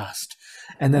of the past.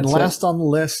 And then last on the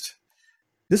list,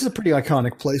 this is a pretty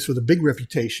iconic place with a big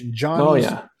reputation. Johnny's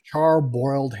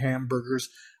Char-Broiled Hamburgers.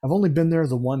 I've only been there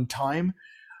the one time.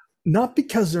 Not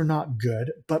because they're not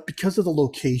good, but because of the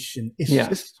location.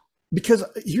 It's because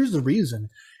here's the reason.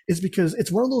 Is because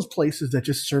it's one of those places that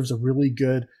just serves a really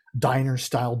good diner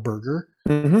style burger.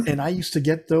 And I used to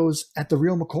get those at the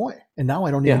Real McCoy. And now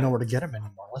I don't even know where to get them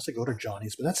anymore unless I go to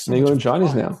Johnny's. But that's so you go to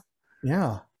Johnny's now.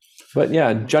 Yeah. But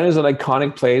yeah, Johnny's an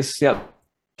iconic place. Yeah.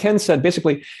 Ken said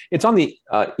basically it's on the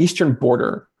eastern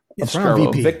border of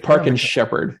Scarborough, Vic Park and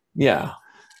Shepherd. Yeah.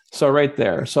 So right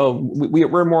there. So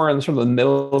we're more in sort of the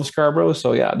middle of Scarborough.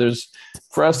 So yeah,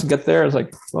 for us to get there, it's we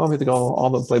have to go all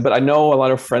the way. But I know a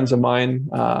lot of friends of mine,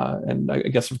 and I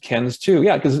guess of Ken's too.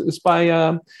 Yeah, because it's by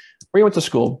where you went to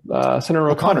school, Senator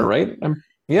O'Connor, right?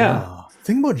 Yeah.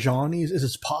 Thing about Johnny's is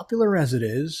as popular as it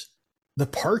is, the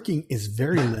parking is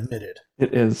very limited.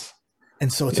 It is.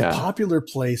 And so it's a popular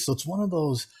place. So it's one of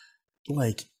those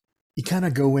you kind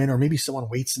of go in, or maybe someone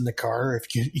waits in the car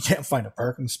if you can't find a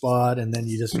parking spot, and then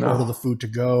you just order the food to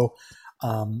go.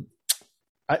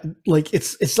 like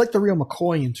it's like the real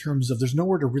McCoy in terms of there's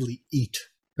nowhere to really eat.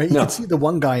 Right? You No. can see the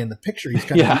one guy in the picture; he's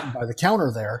kind of Yeah. eating by the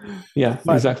counter there. Yeah,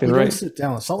 But exactly you right. don't sit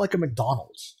down. It's not like a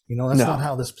McDonald's. That's No. not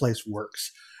how this place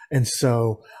works. And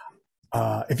so,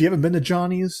 if you haven't been to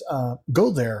Johnny's,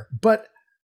 go there. But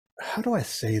how do I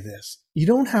say this? You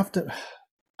don't have to.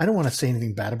 I don't want to say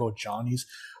anything bad about Johnny's,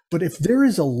 but if there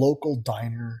is a local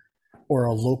diner or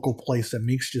a local place that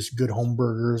makes just good home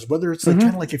burgers, whether it's like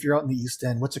kind of like if you're out in the East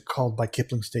End, what's it called by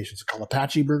Kipling Station? It's called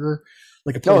Apache Burger,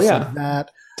 like a place like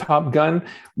that. Top Gun.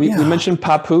 We mentioned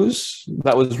Papoose.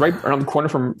 That was right around the corner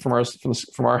from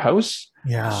our house.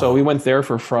 Yeah. So we went there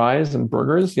for fries and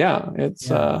burgers. Yeah, it's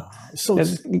You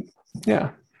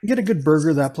get a good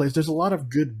burger that place. There's a lot of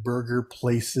good burger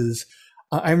places.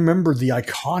 I remember the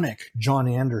iconic John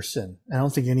Anderson. I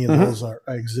don't think any of those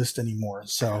exist anymore.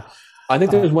 So I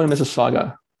think there's one in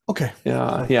Mississauga. Okay.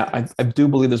 Yeah. I do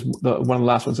believe there's one of the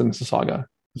last ones in Mississauga.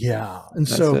 Yeah. And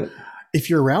so if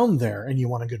you're around there and you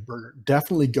want a good burger,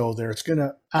 definitely go there. It's going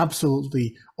to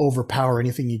absolutely overpower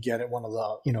anything you get at one of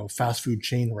the, fast food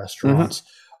chain restaurants.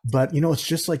 But, it's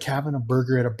just like having a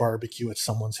burger at a barbecue at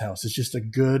someone's house. It's just a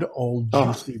good old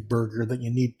juicy burger that you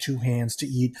need two hands to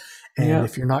eat. And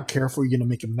if you're not careful, you're going to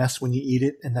make a mess when you eat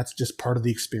it. And that's just part of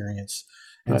the experience.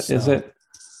 Is it?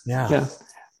 Yeah. Yeah.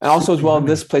 And also as well,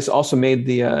 this place also made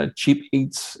the Cheap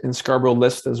Eats in Scarborough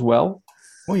list as well.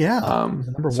 Oh, yeah.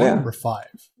 Number one, number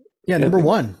five. Yeah, number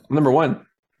one. Number one.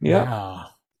 Yeah.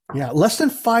 Yeah. Less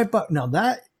than $5.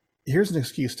 Now here's an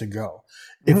excuse to go.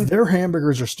 If their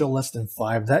hamburgers are still less than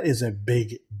 $5, that is a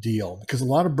big deal because a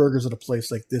lot of burgers at a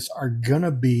place like this are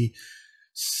gonna be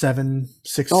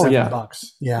 $7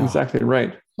 bucks. Yeah, exactly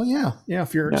right. Well, yeah.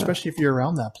 Especially if you're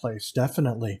around that place,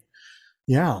 definitely.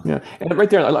 Yeah. And right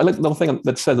there, I like the little thing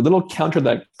that says a little counter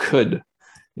that could.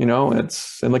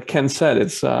 It's, and like Ken said,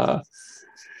 it's a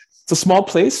small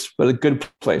place but a good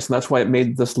place, and that's why it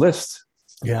made this list.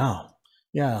 Yeah.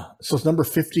 So it's number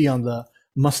 50 on the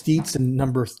must eats and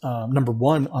number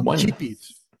one on the cheap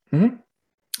eats.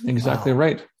 Exactly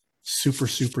right. Super,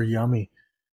 super yummy.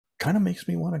 Kind of makes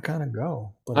me want to kind of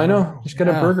go. But I know. Just get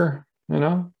a burger.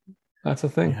 That's the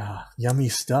thing. Yeah, yummy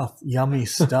stuff.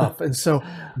 And so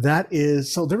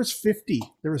there was 50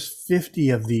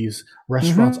 of these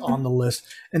restaurants on the list.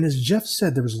 And as Jeff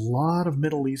said, there was a lot of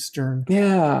Middle Eastern.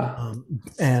 Yeah.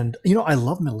 And I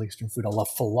love Middle Eastern food. I love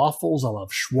falafels. I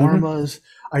love shawarmas.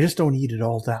 I just don't eat it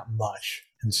all that much.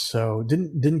 And so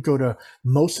didn't go to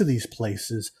most of these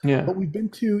places. Yeah. But we've been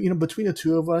to, between the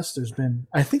two of us, there's been,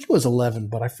 I think it was 11,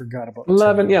 but I forgot about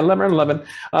 11. 10. Yeah, 11 and 11.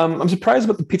 I'm surprised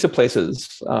about the pizza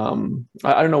places.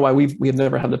 I don't know why we have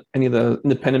never had any of the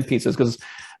independent pizzas, because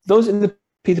those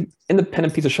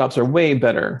independent pizza shops are way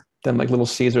better than like Little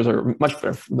Caesars, or much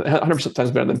better, 100% times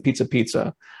better than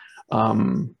Pizza.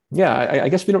 I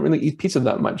guess we don't really eat pizza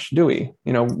that much, do we?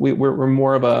 We're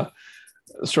more of a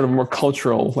sort of more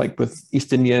cultural, like with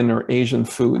East Indian or Asian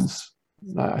foods,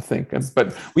 I think.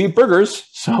 But we eat burgers,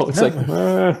 so it's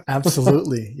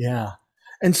absolutely, yeah.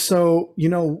 And so,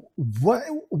 what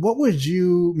would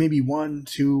you, maybe one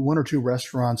or two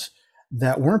restaurants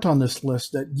that weren't on this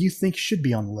list that you think should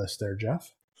be on the list there,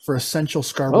 Jeff, for essential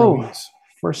Scarborough Eats?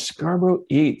 For Scarborough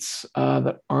Eats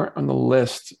that aren't on the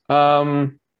list.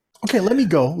 Okay, let me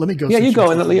go. Yeah, you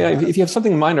go. And if you have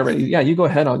something in mind already, you go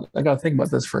ahead. I got to think about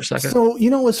this for a second. So,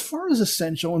 as far as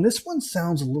essential, and this one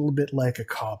sounds a little bit like a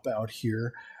cop-out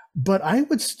here, but I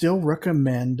would still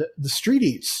recommend the Street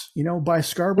Eats, by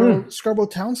Scarborough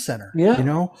Town Center.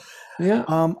 Yeah.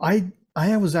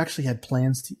 I was actually had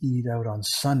plans to eat out on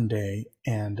Sunday,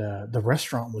 and the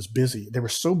restaurant was busy. They were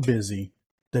so busy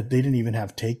that they didn't even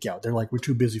have takeout. They're like, we're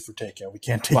too busy for takeout. We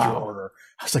can't take your order.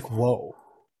 I was like, whoa.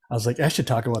 I was like, I should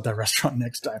talk about that restaurant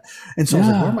next time. And so I was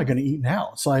like, where am I going to eat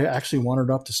now? So I actually wandered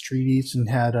up to Street Eats and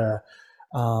had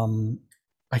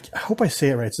I hope I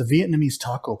say it right. It's a Vietnamese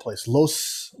taco place,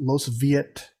 Los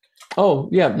Viet. Oh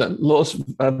yeah, the Los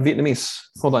Vietnamese.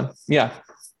 Hold on, yeah.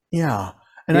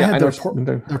 And I had their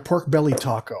pork belly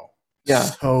taco. Yeah,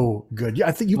 so good. Yeah,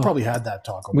 I think you probably had that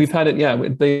taco. We've had it. Yeah,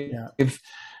 they've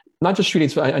not just Street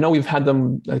Eats, but I know we've had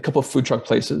them a couple of food truck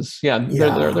places. Yeah,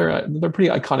 they're pretty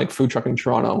iconic food truck in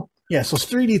Toronto. Yeah, so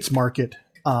Street Eats Market,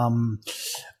 and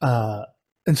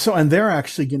they're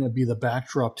actually going to be the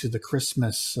backdrop to the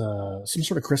Christmas, some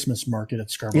sort of Christmas market at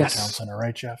Scarborough Town Center,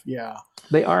 right, Jeff? Yeah,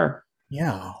 they are.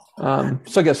 Yeah.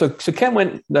 So Ken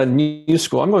went the new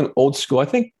school. I'm going old school. I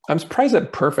think I'm surprised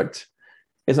that Perfect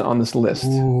isn't on this list.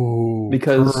 Ooh,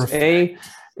 because Perfect.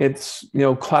 It's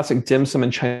classic dim sum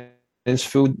and Chinese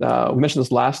food. We mentioned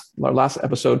this our last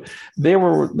episode. They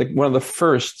were like one of the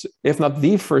first, if not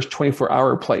the first,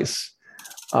 24-hour place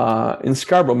in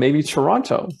Scarborough, maybe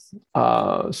Toronto.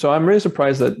 So I'm really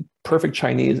surprised that Perfect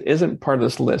Chinese isn't part of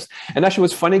this list. And actually,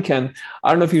 what's funny, Ken,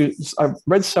 I don't know if I've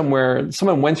read somewhere,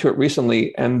 someone went to it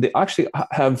recently, and they actually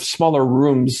have smaller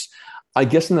rooms, I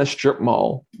guess, in the strip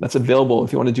mall that's available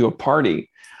if you want to do a party,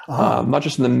 not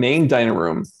just in the main dining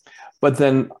room. But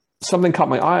then something caught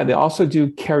my eye. They also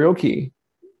do karaoke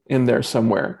in there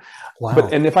somewhere. Wow.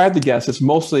 And if I had to guess, it's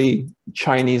mostly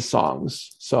Chinese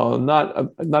songs, so not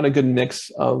a good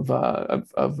mix of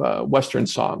Western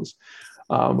songs.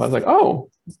 I was like,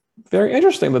 oh, very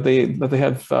interesting that they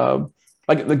have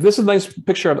like this is a nice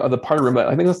picture of the party room, but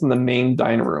I think that's in the main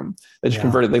dining room. They just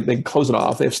converted. They close it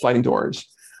off. They have sliding doors.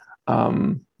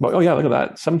 But oh yeah, look at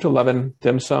that, 7 to 11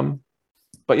 dim sum.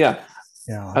 But yeah.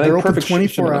 Yeah, they're open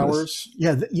 24 hours.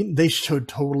 Yeah, they should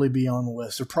totally be on the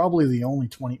list. They're probably the only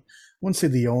 20. I wouldn't say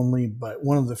the only, but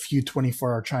one of the few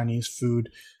 24-hour Chinese food.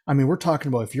 I mean, we're talking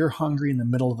about if you're hungry in the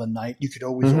middle of the night, you could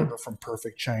always order from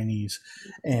Perfect Chinese,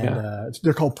 and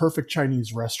they're called Perfect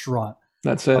Chinese Restaurant.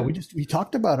 That's it. We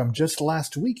talked about them just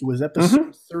last week. It was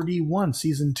episode 31,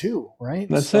 season 2, right?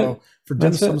 That's it. For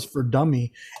Dim Sums for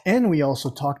Dummy, and we also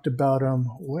talked about them.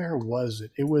 Where was it?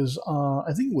 It was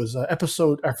I think it was our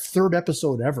 3rd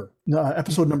episode ever.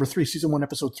 Episode number 3, season 1,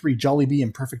 episode 3. Jollibee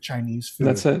and Perfect Chinese food.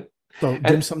 That's it. So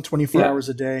dim sum 24 hours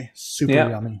a day, super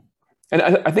yummy. And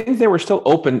I think they were still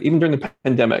open even during the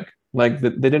pandemic. Like they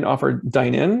didn't offer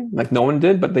dine-in, like no one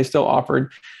did, but they still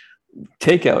offered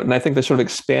takeout. And I think they sort of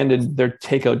expanded their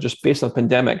takeout just based on the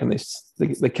pandemic, and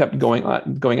they kept going at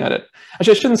it.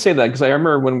 Actually, I shouldn't say that, because I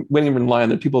remember when Waiting Room Lion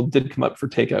that people did come up for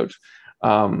takeout.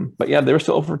 But yeah, they were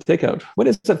still open for takeout. What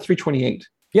is that? 328.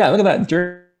 Yeah, look at that.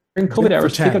 During COVID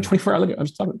hours, takeout 24 hours. I'm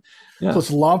just talking. Yeah. So it's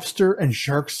lobster and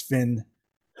shark's fin.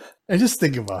 And just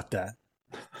think about that.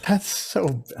 That's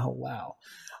so, oh wow.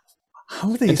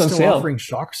 How are they still offering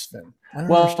shark's fin? I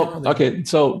don't understand. Okay,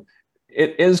 so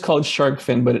it is called shark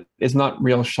fin, but it's not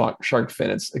real shark fin.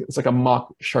 It's like a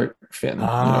mock shark fin.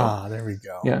 There we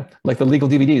go. Yeah, like the legal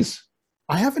DVDs.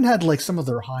 I haven't had like some of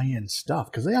their high-end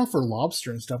stuff, because they offer lobster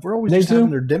and stuff. We're always just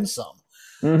having their dim sum.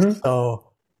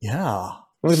 So yeah.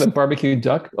 Look at that barbecue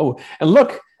duck. Oh, and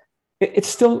look,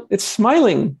 it's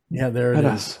smiling. Yeah, there it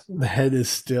is. The head is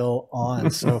still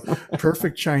on. So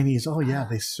Perfect Chinese. Oh yeah,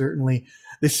 they certainly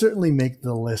make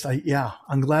the list.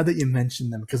 I'm glad that you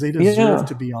mentioned them, because they deserve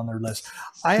to be on their list.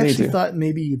 I actually thought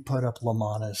maybe you'd put up La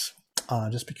Manna's,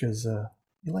 just because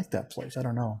you like that place. I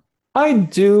don't know. I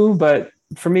do, but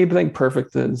for me, I think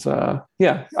Perfect is we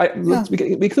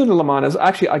include La Manna's.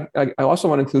 Actually, I also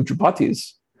want to include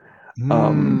Drupati's.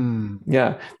 Now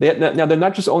they're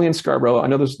not just only in Scarborough. I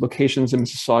know there's locations in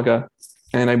Mississauga,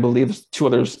 and I believe there's 2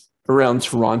 others around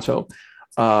Toronto.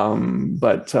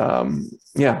 Drupati's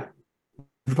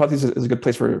is a good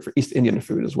place for East Indian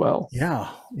food as well. Yeah,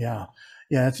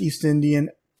 it's East Indian.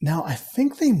 Now I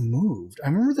think they moved. I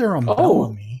remember they were on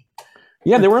Bellamy.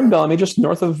 Yeah, they were in Bellamy, just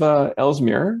north of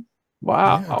Ellesmere.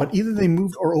 Wow. Yeah, but either they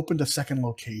moved or opened a second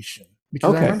location,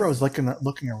 because I remember I was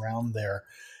looking around there.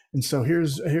 And so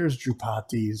here's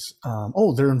Drupati's.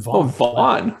 They're in Vaughan. Oh,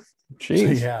 Vaughan.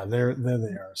 Jeez. So yeah, there they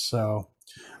are. So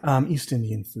East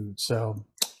Indian food. So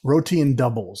roti and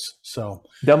doubles. So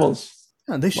doubles.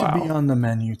 Yeah, they should be on the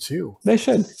menu too. They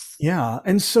should. Yeah.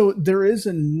 And so there is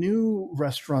a new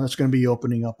restaurant that's going to be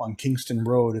opening up on Kingston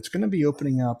Road. It's going to be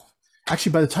opening up.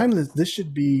 Actually, by the time this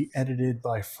should be edited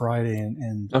by Friday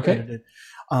and edited.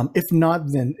 If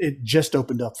not, then it just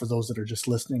opened up for those that are just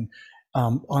listening.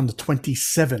 On the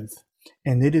 27th,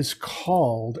 and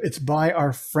it's by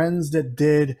our friends that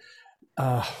did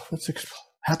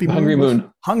Happy Moon? Hungry Moon.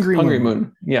 Hungry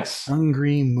Moon. Yes.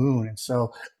 Hungry Moon. And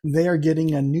so they are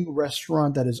getting a new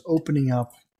restaurant that is opening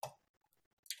up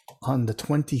on the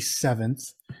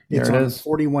 27th. It's on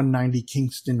 4190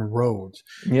 Kingston Road.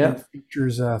 Yeah. It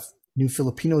features new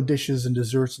Filipino dishes and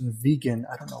desserts and vegan.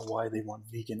 I don't know why they want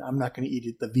vegan. I'm not going to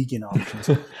eat the vegan options.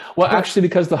 Well, actually,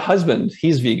 because the husband,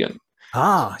 he's vegan.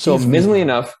 So amazingly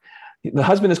enough, the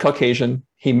husband is Caucasian.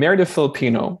 He married a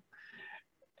Filipino,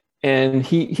 and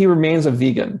he remains a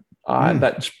vegan.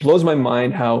 That just blows my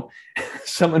mind how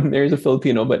someone marries a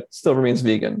Filipino but still remains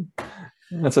vegan.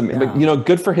 That's amazing. But,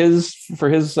 good for his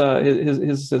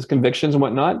convictions and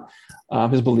whatnot,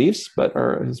 his beliefs,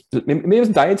 maybe it's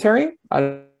dietary. I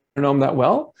don't know him that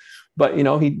well, but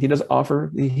he does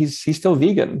offer. He's still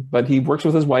vegan, but he works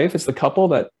with his wife. It's the couple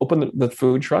that opened the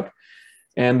food truck.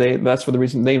 And that's for the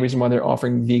main reason why they're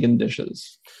offering vegan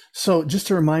dishes. So just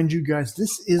to remind you guys,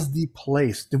 this is the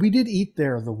place. We did eat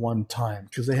there the one time,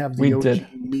 because they have the OG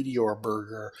Meteor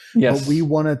Burger. Yes. But we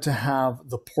wanted to have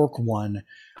the pork one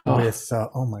with,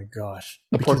 oh my gosh.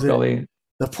 The pork belly.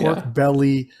 The pork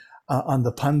belly. on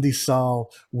the pandesal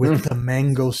with the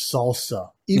mango salsa.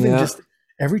 Even just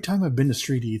every time I've been to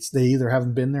Street Eats, they either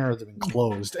haven't been there or they've been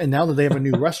closed. And now that they have a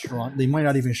new restaurant, they might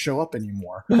not even show up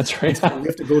anymore. That's right. So we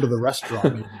have to go to the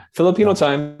restaurant. Filipino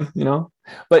time,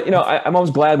 But, I'm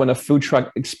always glad when a food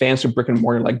truck expands to brick and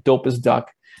mortar, like Dope as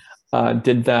Duck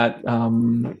did that.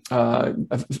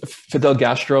 Fidel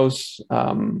Gastro's,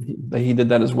 he did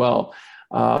that as well.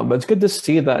 But it's good to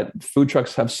see that food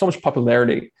trucks have so much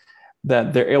popularity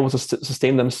that they're able to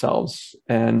sustain themselves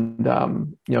and,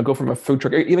 go from a food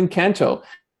truck. Even Canto,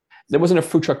 there wasn't a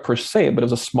food truck per se, but it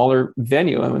was a smaller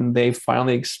venue. And they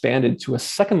finally expanded to a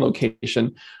second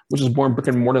location, which is more brick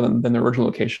and mortar than the original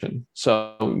location.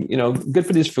 So, good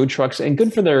for these food trucks and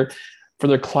good for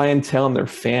their clientele and their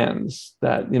fans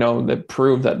that, that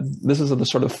prove that this is the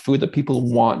sort of food that people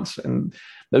want and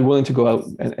they're willing to go out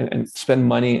and spend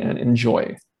money and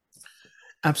enjoy.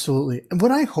 Absolutely. And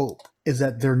what I hope is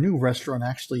that their new restaurant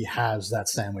actually has that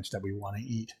sandwich that we want to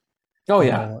eat. Oh,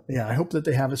 yeah. I hope that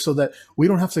they have it so that we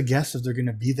don't have to guess if they're going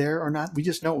to be there or not. We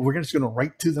just know we're just going to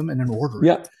write to them and then order it.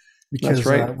 Yeah, because that's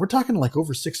right. We're talking like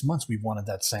over 6 months we wanted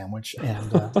that sandwich and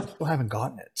still haven't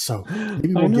gotten it. So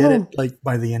maybe we'll get it like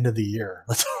by the end of the year.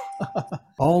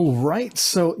 All right.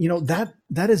 So,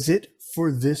 that is it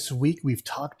for this week. We've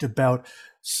talked about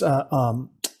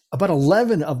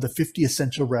 11 of the 50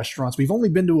 essential restaurants. We've only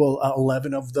been to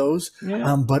 11 of those,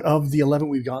 but of the 11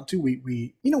 we've gone to,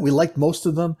 we liked most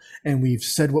of them, and we've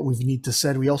said what we need to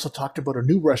say. We also talked about a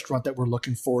new restaurant that we're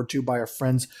looking forward to by our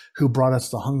friends who brought us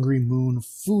the Hungry Moon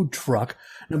food truck.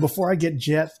 Now, before I get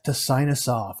Jeff to sign us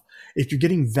off, if you're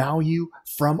getting value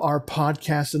from our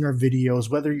podcast and our videos,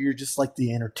 whether you're just like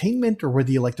the entertainment or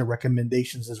whether you like the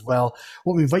recommendations as well,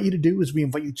 what we invite you to do is we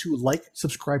invite you to like,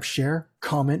 subscribe, share,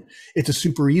 comment. It's a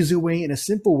super easy way and a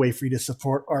simple way for you to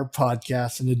support our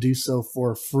podcast and to do so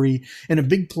for free. And a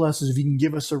big plus is if you can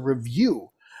give us a review,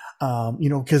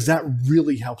 because that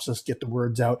really helps us get the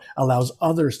words out, allows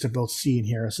others to both see and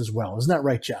hear us as well. Isn't that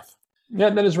right, Jeff?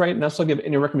 Yeah, that is right. And also give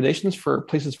any recommendations for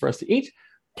places for us to eat.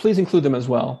 Please include them as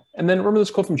well. And then remember this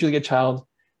quote from Julia Child: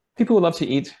 people who love to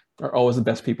eat are always the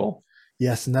best people.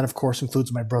 Yes, and that, of course,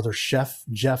 includes my brother, Chef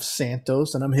Jeff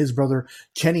Santos, and I'm his brother,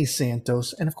 Kenny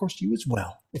Santos, and, of course, you as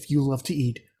well, if you love to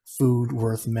eat food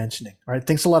worth mentioning. All right,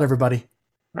 thanks a lot, everybody.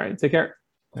 All right, take care.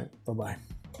 All right, bye-bye.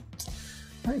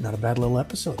 All right, not a bad little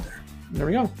episode there. There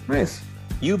we go. Nice.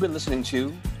 You've been listening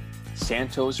to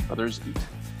Santos Brothers Eat.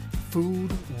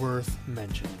 Food worth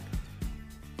mentioning.